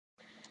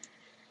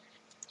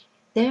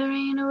There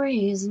ain't a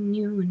reason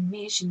you and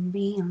me should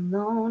be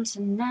alone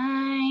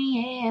tonight,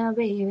 yeah,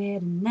 baby,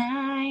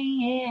 tonight,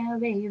 yeah,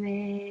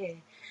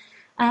 baby.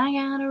 I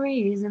got a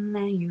reason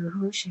that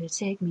you should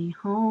take me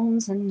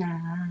home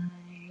tonight.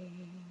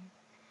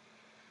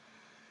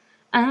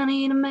 I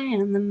need a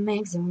man that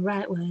makes it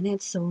right when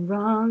it's so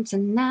wrong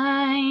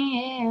tonight,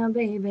 yeah,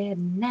 baby,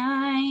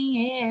 tonight,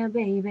 yeah,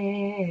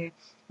 baby.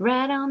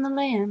 Right on the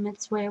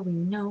limits where we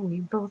know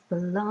we both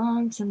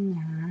belong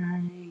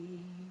tonight.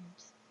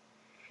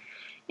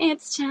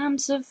 It's time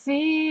to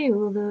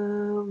feel the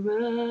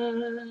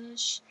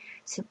rush,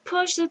 to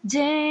push the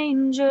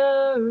dangerous.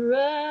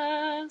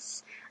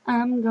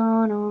 I'm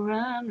gonna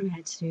run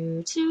right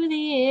to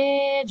the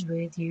edge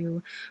with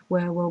you,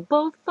 where we'll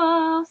both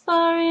fall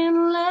far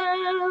in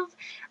love.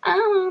 I'm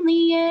on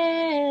the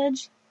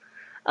edge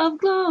of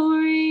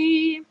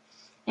glory,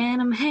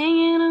 and I'm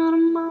hanging on a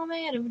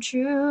moment of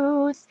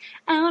truth,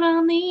 out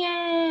on the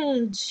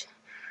edge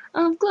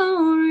of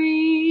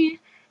glory,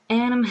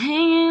 and I'm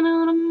hanging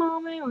on a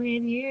moment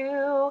with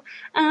you.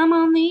 I'm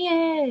on the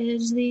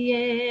edge, the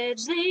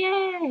edge, the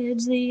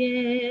edge, the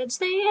edge,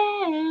 the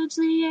edge,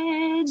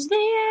 the edge,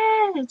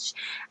 the edge.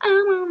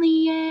 I'm on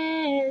the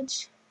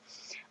edge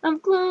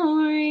of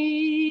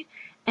glory,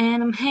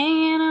 and I'm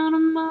hanging on a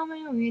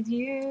moment with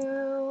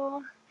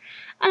you.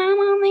 I'm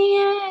on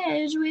the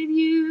edge with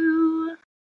you.